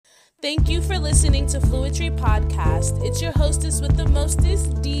Thank you for listening to Fluidry Podcast. It's your hostess with the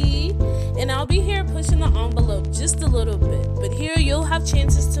mostest, D, and I'll be here pushing the envelope just a little bit. But here you'll have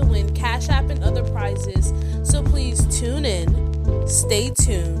chances to win Cash App and other prizes, so please tune in, stay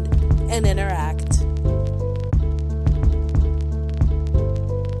tuned, and interact.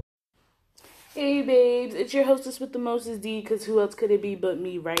 Hey babes, it's your hostess with the mostest, D, because who else could it be but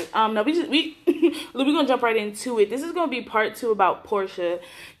me, right? No, we're gonna jump right into it. This is gonna be part 2 about Porsha,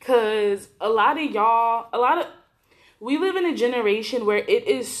 because we live in a generation where it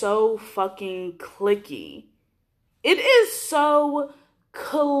is so fucking clicky. It is so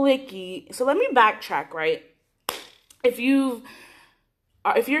clicky. So let me backtrack, right? If you're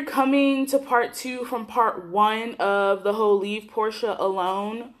coming to part 2 from part 1 of the whole Leave Porsha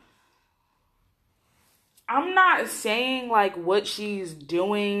Alone, I'm not saying like what she's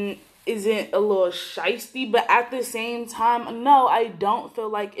doing isn't a little shiesty, but at the same time, no, I don't feel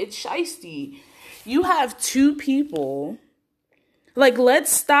like it's shiesty. You have two people. Like,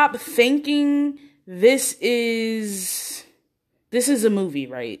 let's stop thinking this is a movie,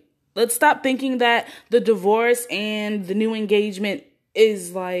 right? Let's stop thinking that the divorce and the new engagement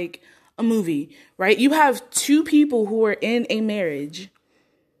is like a movie, right? You have two people who are in a marriage.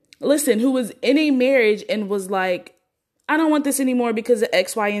 Listen, who was in a marriage and was like, I don't want this anymore because of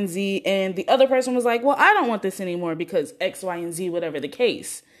X, Y, and Z. And the other person was like, well, I don't want this anymore because X, Y, and Z, whatever the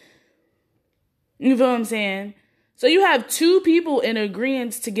case. You feel what I'm saying? So you have two people in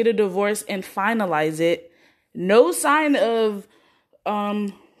agreement to get a divorce and finalize it. No sign of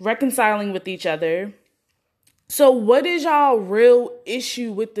reconciling with each other. So what is y'all real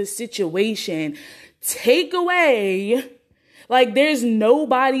issue with the situation? Take away, like, there's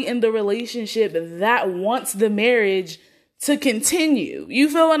nobody in the relationship that wants the marriage to continue. You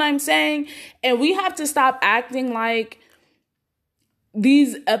feel what I'm saying? And we have to stop acting like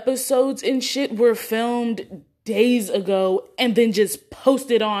these episodes and shit were filmed days ago and then just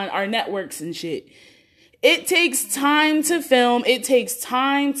posted on our networks and shit. It takes time to film. It takes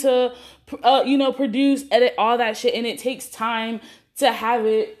time to, produce, edit, all that shit. And it takes time to have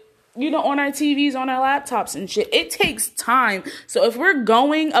it, on our TVs, on our laptops and shit. It takes time. So if we're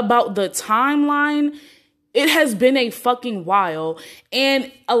going about the timeline, it has been a fucking while. And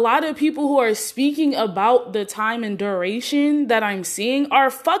a lot of people who are speaking about the time and duration that I'm seeing are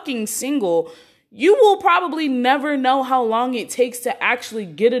fucking single. You will probably never know how long it takes to actually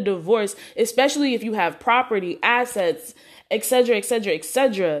get a divorce, especially if you have property, assets, etc., etc.,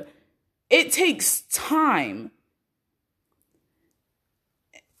 etc. It takes time.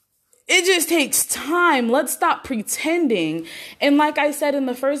 It just takes time. Let's stop pretending. And like I said in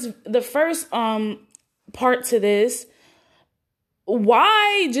the first part to this,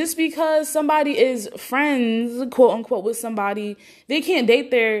 why just because somebody is friends, quote unquote, with somebody, they can't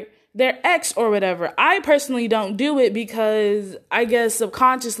date their ex or whatever? I personally don't do it because I guess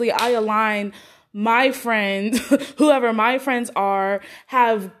subconsciously I align my friends, whoever my friends are,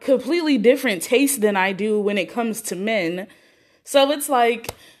 have completely different tastes than I do when it comes to men. So it's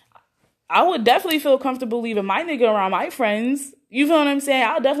like, I would definitely feel comfortable leaving my nigga around my friends. You feel what I'm saying?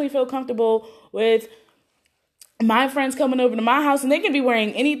 I'll definitely feel comfortable with my friends coming over to my house and they can be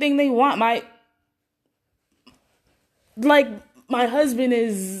wearing anything they want. My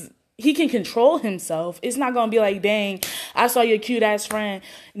husband he can control himself. It's not going to be like, dang, I saw your cute ass friend.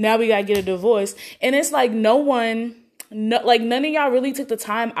 Now we got to get a divorce. And it's like none of y'all really took the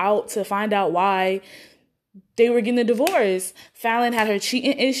time out to find out why they were getting a divorce. Fallon had her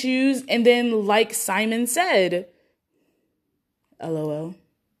cheating issues. And then, like Simon said, LOL.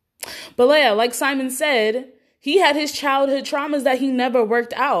 But yeah, like Simon said, he had his childhood traumas that he never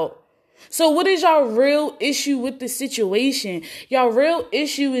worked out. So what is y'all real issue with the situation? Y'all real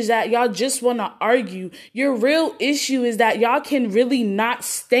issue is that y'all just want to argue. Your real issue is that y'all can really not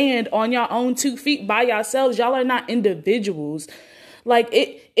stand on your own 2 feet by yourselves. Y'all are not individuals. Like,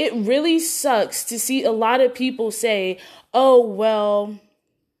 it really sucks to see a lot of people say, oh, well,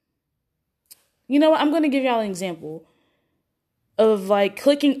 you know what? I'm going to give y'all an example of, like,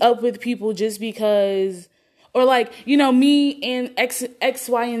 clicking up with people just because, or, like, me and X,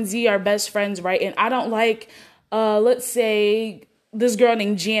 Y, and Z are best friends, right? And I don't like, let's say, this girl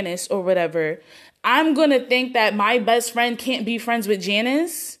named Janice or whatever. I'm going to think that my best friend can't be friends with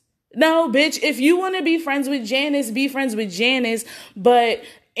Janice. No, bitch, if you want to be friends with Janice, be friends with Janice, but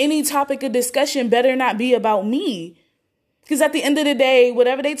any topic of discussion better not be about me. Because at the end of the day,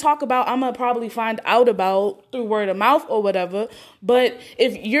 whatever they talk about, I'm going to probably find out about through word of mouth or whatever. But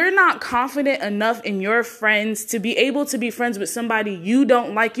if you're not confident enough in your friends to be able to be friends with somebody you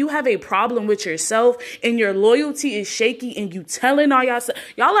don't like, you have a problem with yourself and your loyalty is shaky and you telling on yourself.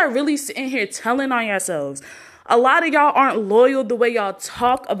 Y'all are really sitting here telling on yourselves. A lot of y'all aren't loyal the way y'all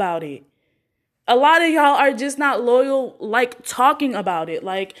talk about it. A lot of y'all are just not loyal, like, talking about it.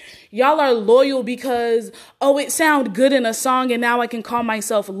 Like, y'all are loyal because, oh, it sounded good in a song and now I can call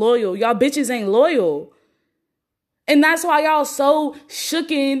myself loyal. Y'all bitches ain't loyal. And that's why y'all so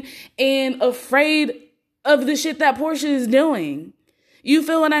shooken and afraid of the shit that Porsha is doing. You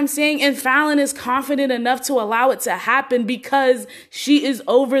feel what I'm saying? And Fallon is confident enough to allow it to happen because she is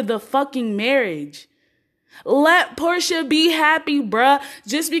over the fucking marriage. Let Porsha be happy, bruh.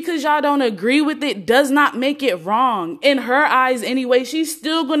 Just because y'all don't agree with it does not make it wrong. In her eyes anyway, she's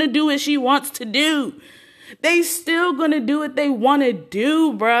still gonna do what she wants to do. They still gonna do what they want to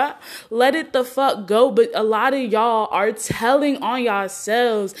do, bruh. Let it the fuck go. But a lot of y'all are telling on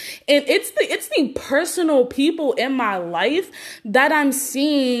yourselves. And it's the personal people in my life that I'm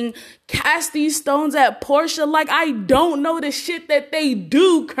seeing cast these stones at Porsha like I don't know the shit that they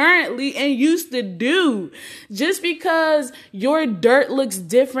do currently and used to do. Just because your dirt looks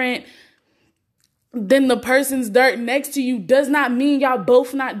different than the person's dirt next to you does not mean y'all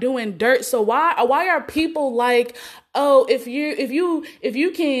both not doing dirt. So why are people like, oh, if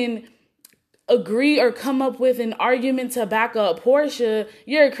you can agree or come up with an argument to back up Porsha,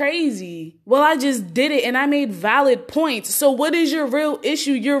 you're crazy. Well, I just did it and I made valid points. So what is your real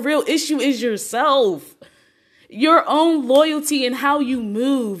issue? Your real issue is yourself. Your own loyalty and how you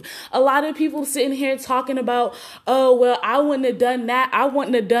move. A lot of people sitting here talking about, oh, well, I wouldn't have done that. I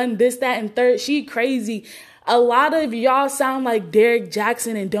wouldn't have done this, that, and third. She crazy. A lot of y'all sound like Derek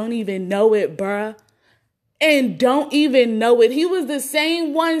Jackson and don't even know it, bruh. And don't even know it. He was the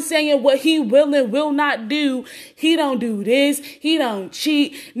same one saying what he will and will not do. He don't do this. He don't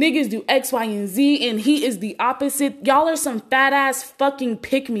cheat. Niggas do X, Y, and Z. And he is the opposite. Y'all are some fat ass fucking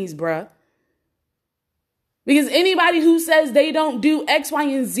pick-me's, bruh. Because anybody who says they don't do X, Y,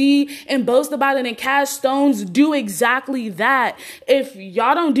 and Z and boast about it and cast stones do exactly that. If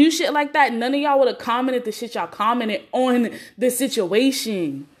y'all don't do shit like that, none of y'all would have commented the shit y'all commented on the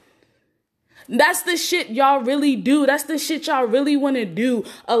situation. That's the shit y'all really do. That's the shit y'all really want to do.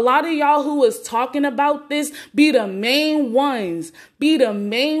 A lot of y'all who was talking about this be the main ones. Be the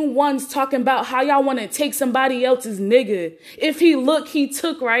main ones talking about how y'all want to take somebody else's nigga. If he look, he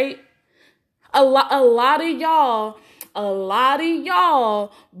took, right? A lot of y'all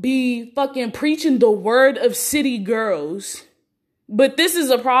be fucking preaching the word of city girls. But this is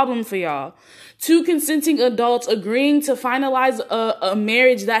a problem for y'all. Two consenting adults agreeing to finalize a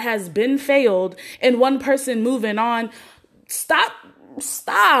marriage that has been failed and one person moving on. Stop.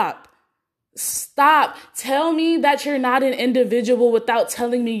 Tell me that you're not an individual without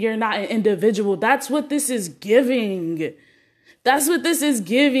telling me you're not an individual. That's what this is giving. That's what this is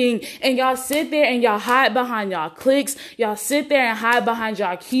giving. And y'all sit there and y'all hide behind y'all clicks. Y'all sit there and hide behind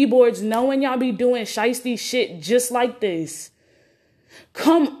y'all keyboards knowing y'all be doing shiesty shit just like this.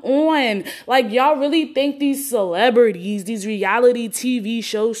 Come on. Like, y'all really think these celebrities, these reality TV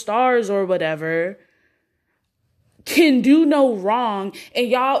show stars or whatever, can do no wrong, and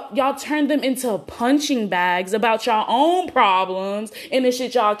y'all turn them into punching bags about y'all own problems and the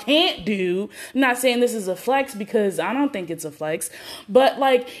shit y'all can't do. I'm not saying this is a flex because I don't think it's a flex, but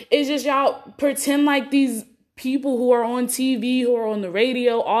like, it's just y'all pretend like these people who are on TV, who are on the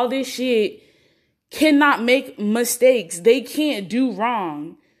radio, all this shit cannot make mistakes. They can't do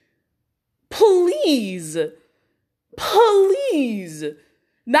wrong. Please.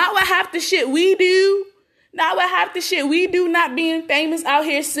 Not with half the shit we do. Not with half the shit we do, not being famous out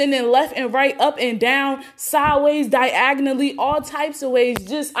here sitting left and right, up and down, sideways, diagonally, all types of ways,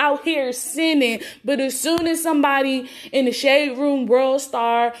 just out here sinning. But as soon as somebody in the Shade Room, World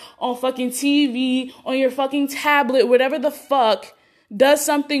Star, on fucking TV, on your fucking tablet, whatever the fuck, does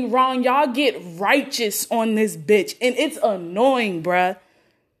something wrong, y'all get righteous on this bitch. And it's annoying, bruh.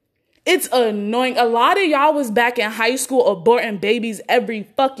 It's annoying. A lot of y'all was back in high school aborting babies every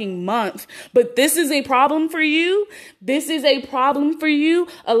fucking month. But this is a problem for you? This is a problem for you?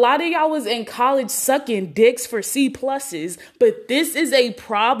 A lot of y'all was in college sucking dicks for C+. But this is a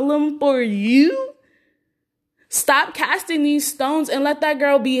problem for you? Stop casting these stones and let that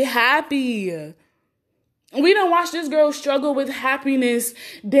girl be happy. We done watch this girl struggle with happiness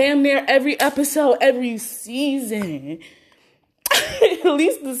damn near every episode, every season. At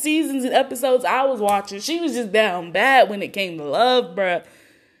least the seasons and episodes I was watching, she was just down bad when it came to love, bruh.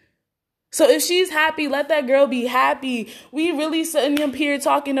 So if she's happy, let that girl be happy. We really sitting up here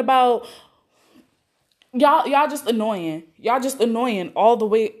talking about y'all just annoying. Y'all just annoying all the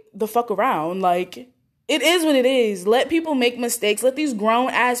way the fuck around. Like, it is what it is. Let people make mistakes. Let these grown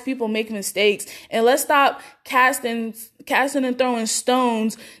ass people make mistakes. And let's stop casting and throwing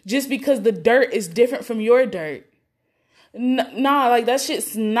stones just because the dirt is different from your dirt. Nah, like, that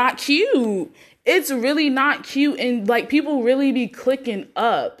shit's not cute. It's really not cute. And like, people really be clicking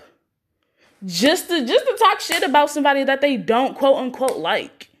up just to talk shit about somebody that they don't quote unquote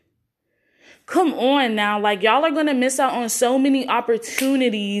like. Come on now. Like, y'all are gonna miss out on so many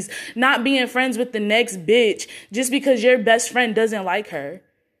opportunities not being friends with the next bitch just because your best friend doesn't like her.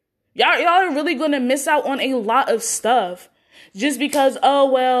 Y'all are really gonna miss out on a lot of stuff just because,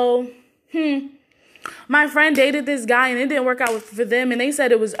 oh, well, my friend dated this guy and it didn't work out for them and they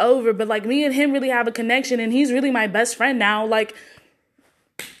said it was over, but like, me and him really have a connection and he's really my best friend now. Like,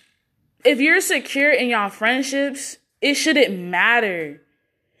 if you're secure in y'all friendships, it shouldn't matter.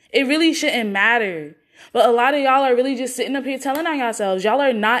 It really shouldn't matter. But a lot of y'all are really just sitting up here telling on yourselves. Y'all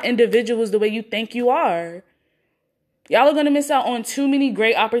are not individuals the way you think you are. Y'all are going to miss out on too many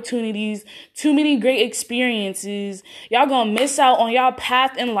great opportunities, too many great experiences. Y'all going to miss out on y'all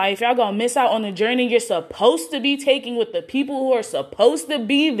path in life. Y'all going to miss out on the journey you're supposed to be taking with the people who are supposed to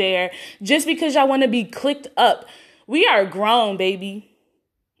be there just because y'all want to be clicked up. We are grown, baby.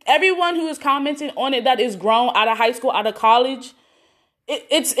 Everyone who is commenting on it that is grown out of high school, out of college,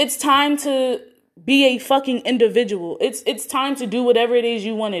 it's time to be a fucking individual. It's time to do whatever it is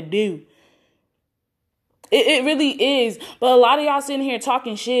you want to do. It really is. But a lot of y'all sitting here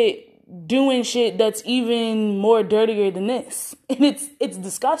talking shit, doing shit that's even more dirtier than this. And it's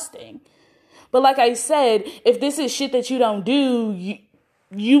disgusting. But like I said, if this is shit that you don't do,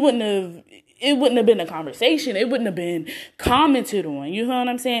 you wouldn't have... It wouldn't have been a conversation. It wouldn't have been commented on. You know what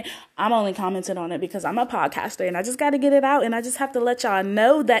I'm saying? I'm only commenting on it because I'm a podcaster and I just got to get it out. And I just have to let y'all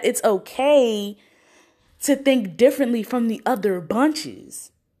know that it's okay to think differently from the other bunches.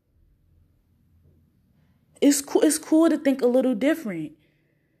 It's cool to think a little different.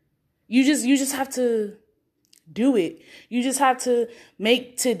 You just have to do it. You just have to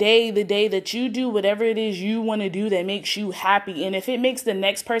make today the day that you do whatever it is you want to do that makes you happy. And if it makes the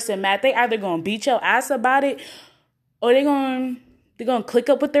next person mad, they either gonna beat your ass about it or they're gonna click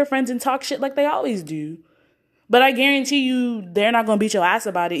up with their friends and talk shit like they always do. But I guarantee you they're not gonna beat your ass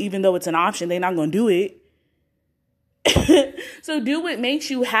about it, even though it's an option. They're not gonna do it. So do what makes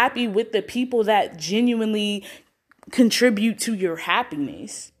you happy with the people that genuinely contribute to your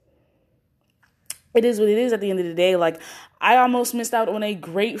happiness. It is what it is at the end of the day. Like, I almost missed out on a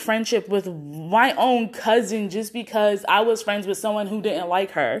great friendship with my own cousin just because I was friends with someone who didn't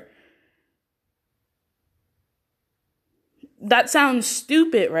like her. That sounds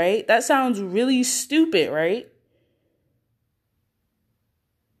stupid, right? That sounds really stupid, right?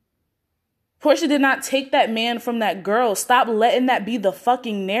 Porsha did not take that man from that girl. Stop letting that be the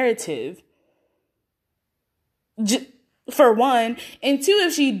fucking narrative. For one. And two,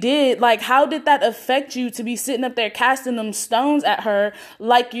 if she did, like, how did that affect you to be sitting up there casting them stones at her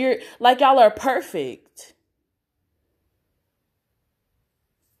like y'all are perfect?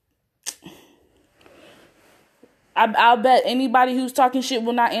 I'll bet anybody who's talking shit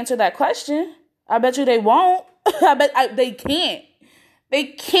will not answer that question. I bet you they won't. They can't. They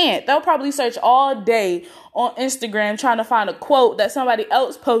can't. They'll probably search all day on Instagram trying to find a quote that somebody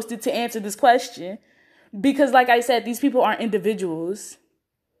else posted to answer this question. Because like I said, these people aren't individuals.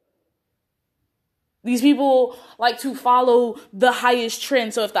 These people like to follow the highest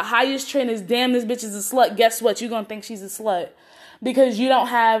trend. So if the highest trend is, damn, this bitch is a slut, guess what? You're going to think she's a slut. Because you don't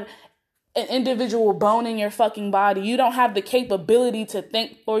have an individual bone in your fucking body. You don't have the capability to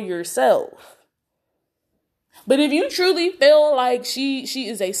think for yourself. But if you truly feel like she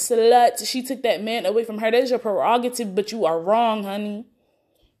is a slut, she took that man away from her, that is your prerogative, but you are wrong, honey.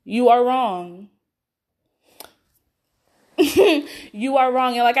 You are wrong. You are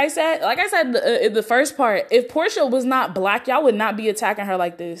wrong. And like I said in the first part, if Porsha was not black, y'all would not be attacking her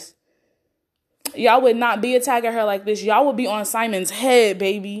like this. Y'all would not be attacking her like this. Y'all would be on Simon's head,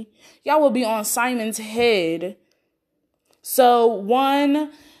 baby. Y'all would be on Simon's head. So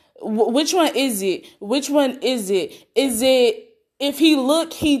which one is it? Which one is it? Is it if he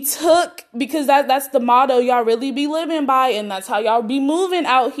look, he took? Because that's the motto y'all really be living by, and that's how y'all be moving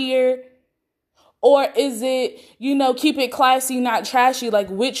out here. Or is it, keep it classy, not trashy? Like,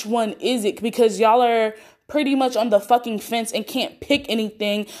 which one is it? Because y'all are pretty much on the fucking fence and can't pick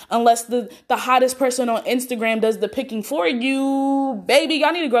anything unless the hottest person on Instagram does the picking for you. Baby,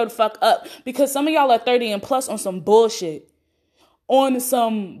 y'all need to grow the fuck up. Because some of y'all are 30 and plus on some bullshit. on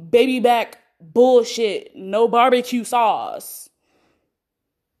some baby back bullshit, no barbecue sauce.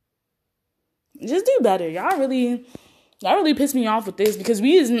 Just do better. Y'all really piss me off with this, because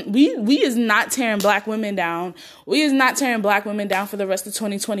we is not tearing black women down. We is not tearing black women down for the rest of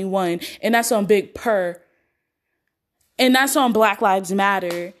 2021. And that's on Big Purr. And that's on Black Lives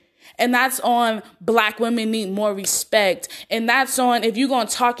Matter. And that's on black women need more respect. And that's on, if you gonna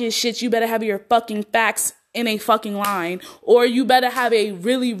talk your shit, you better have your fucking facts in a fucking line. Or you better have a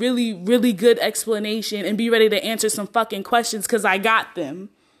really, really, really good explanation and be ready to answer some fucking questions, because I got them.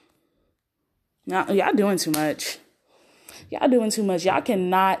 Now, y'all doing too much. Y'all doing too much. Y'all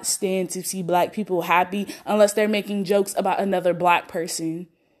cannot stand to see black people happy unless they're making jokes about another black person.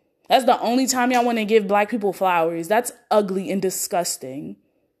 That's the only time y'all want to give black people flowers. That's ugly and disgusting.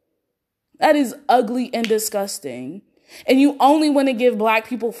 That is ugly and disgusting. And you only want to give black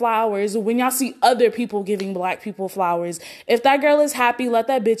people flowers when y'all see other people giving black people flowers. If that girl is happy, let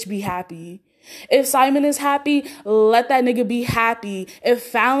that bitch be happy. If Simon is happy, let that nigga be happy. If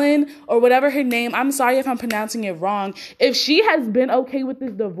Fallon, or whatever her name, I'm sorry if I'm pronouncing it wrong, if she has been okay with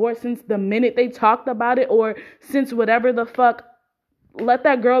this divorce since the minute they talked about it, or since whatever the fuck, let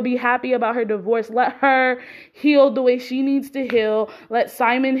that girl be happy about her divorce. Let her heal the way she needs to heal. Let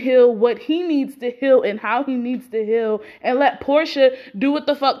Simon heal what he needs to heal and how he needs to heal. And let Porsha do what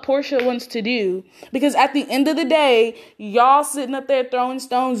the fuck Porsha wants to do. Because at the end of the day, y'all sitting up there throwing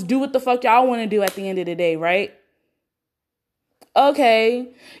stones, do what the fuck y'all want to do at the end of the day, right?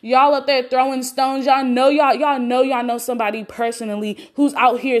 Okay, y'all up there throwing stones. Y'all know somebody personally who's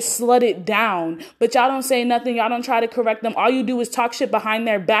out here slutted down, but y'all don't say nothing. Y'all don't try to correct them. All you do is talk shit behind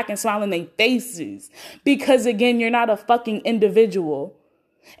their back and smile in their faces, because again, you're not a fucking individual,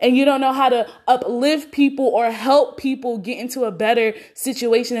 and you don't know how to uplift people or help people get into a better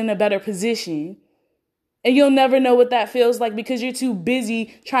situation and a better position. And you'll never know what that feels like, because you're too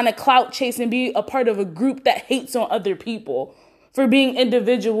busy trying to clout chase and be a part of a group that hates on other people for being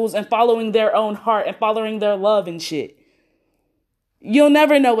individuals and following their own heart and following their love and shit. You'll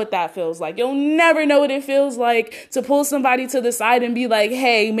never know what that feels like. You'll never know what it feels like to pull somebody to the side and be like,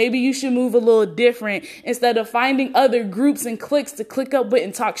 hey, maybe you should move a little different, instead of finding other groups and cliques to click up with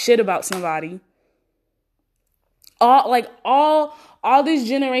and talk shit about somebody. All this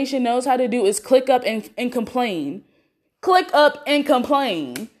generation knows how to do is click up and complain. Click up and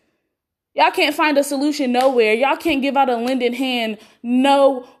complain. Y'all can't find a solution nowhere. Y'all can't give out a lending hand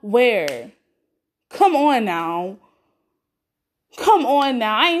nowhere. Come on now. Come on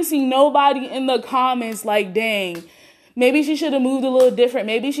now. I ain't seen nobody in the comments like, dang, maybe she should have moved a little different.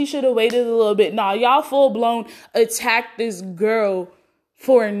 Maybe she should have waited a little bit. Nah, y'all full blown attacked this girl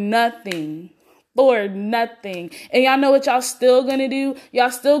for nothing. For nothing. And y'all know what y'all still gonna do?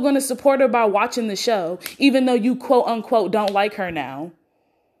 Y'all still gonna support her by watching the show, even though you quote unquote don't like her now.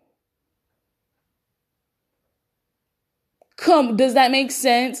 Does that make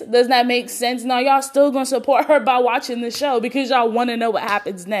sense? Does that make sense? No, y'all still gonna support her by watching the show because y'all want to know what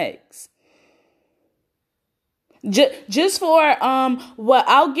happens next. Just for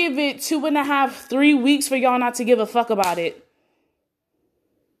I'll give it 2.5, 3 weeks for y'all not to give a fuck about it.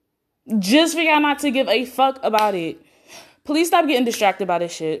 Just for y'all not to give a fuck about it. Please stop getting distracted by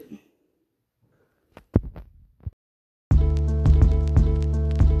this shit.